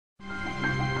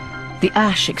The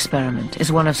Asch experiment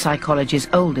is one of psychology's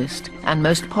oldest and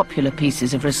most popular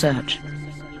pieces of research.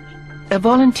 A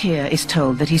volunteer is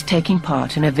told that he's taking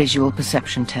part in a visual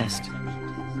perception test.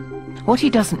 What he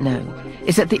doesn't know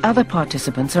is that the other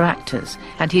participants are actors,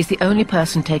 and he's the only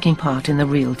person taking part in the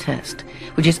real test,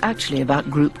 which is actually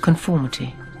about group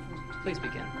conformity. Please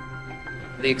begin.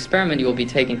 The experiment you will be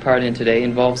taking part in today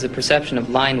involves the perception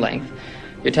of line length.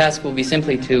 Your task will be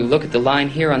simply to look at the line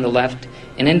here on the left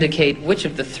and indicate which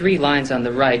of the 3 lines on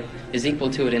the right is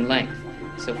equal to it in length.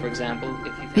 So, for example,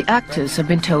 if you... The actors have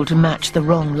been told to match the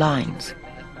wrong lines.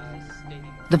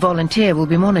 The volunteer will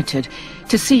be monitored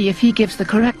to see if he gives the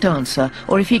correct answer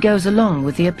or if he goes along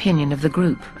with the opinion of the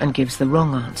group and gives the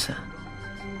wrong answer.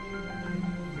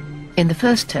 In the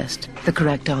first test, the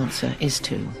correct answer is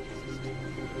 2.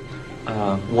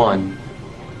 1.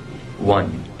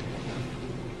 1.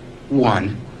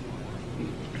 1.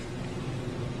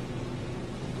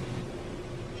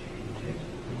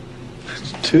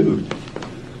 2.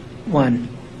 1.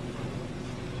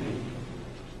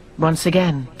 Once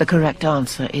again, the correct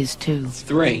answer is 2.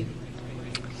 3.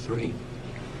 3.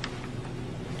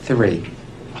 3.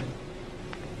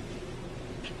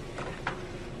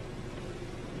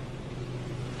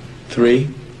 3.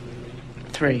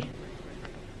 3.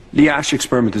 The Asch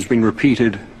experiment has been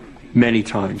repeated many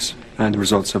times, and the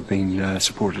results have been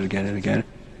supported again and again.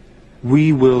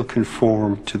 We will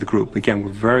conform to the group. Again,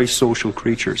 we're very social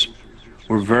creatures.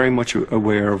 We're very much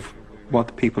aware of what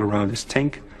the people around us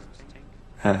think.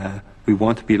 We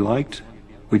want to be liked.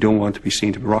 We don't want to be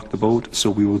seen to rock the boat, so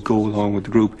we will go along with the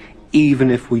group.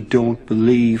 Even if we don't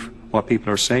believe what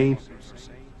people are saying,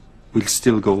 we'll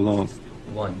still go along.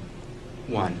 1.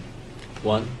 1.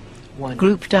 1. 1.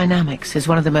 Group dynamics is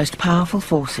one of the most powerful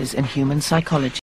forces in human psychology.